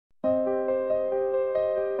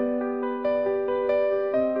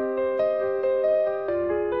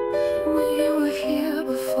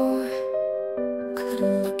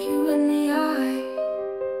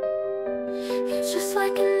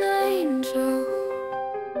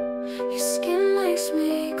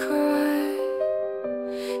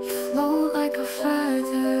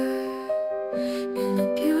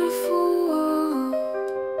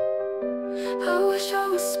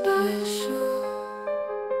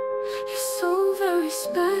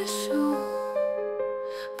special,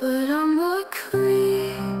 but I'm a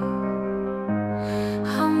creep,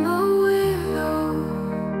 I'm a weirdo.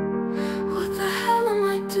 What the hell am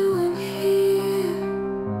I doing here?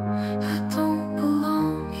 I don't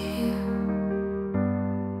belong here.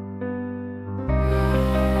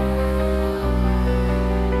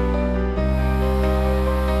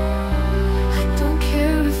 I don't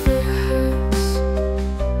care if it hurts,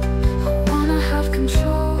 I wanna have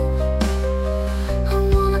control. I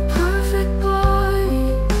want a perfect body,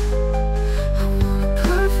 I want a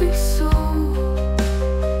perfect soul.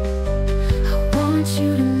 I want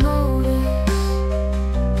you to notice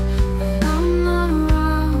when I'm not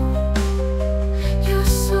around.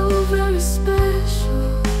 You're so very special.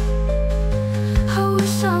 I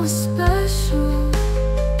wish I was special,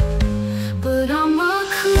 but I'm a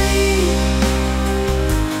creep,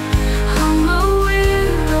 I'm a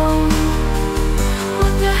weirdo.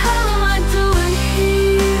 What the hell am I doing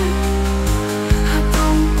here? I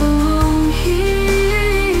don't belong here.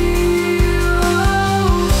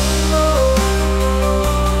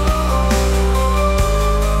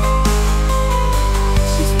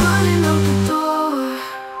 She's running out the door.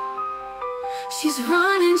 She's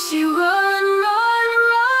running, she run, run,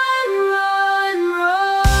 run, run,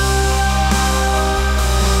 run.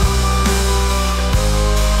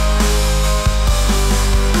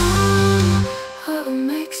 What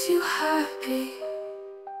makes you happy?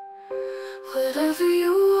 Whatever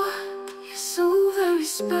you want, you're so very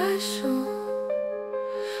special.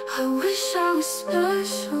 I wish I was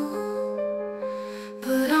special,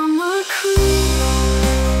 but I'm a creep,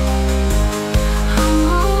 I'm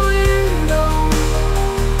a weirdo.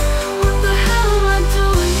 What the hell am I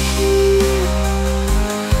doing here?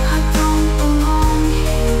 I don't belong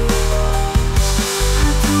here.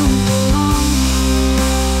 I don't belong here.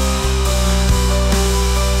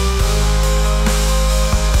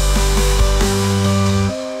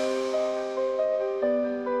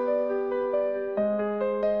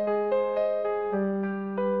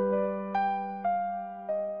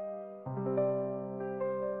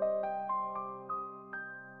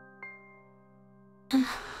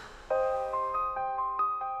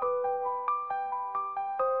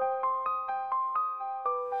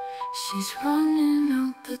 She's running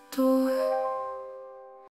out the door.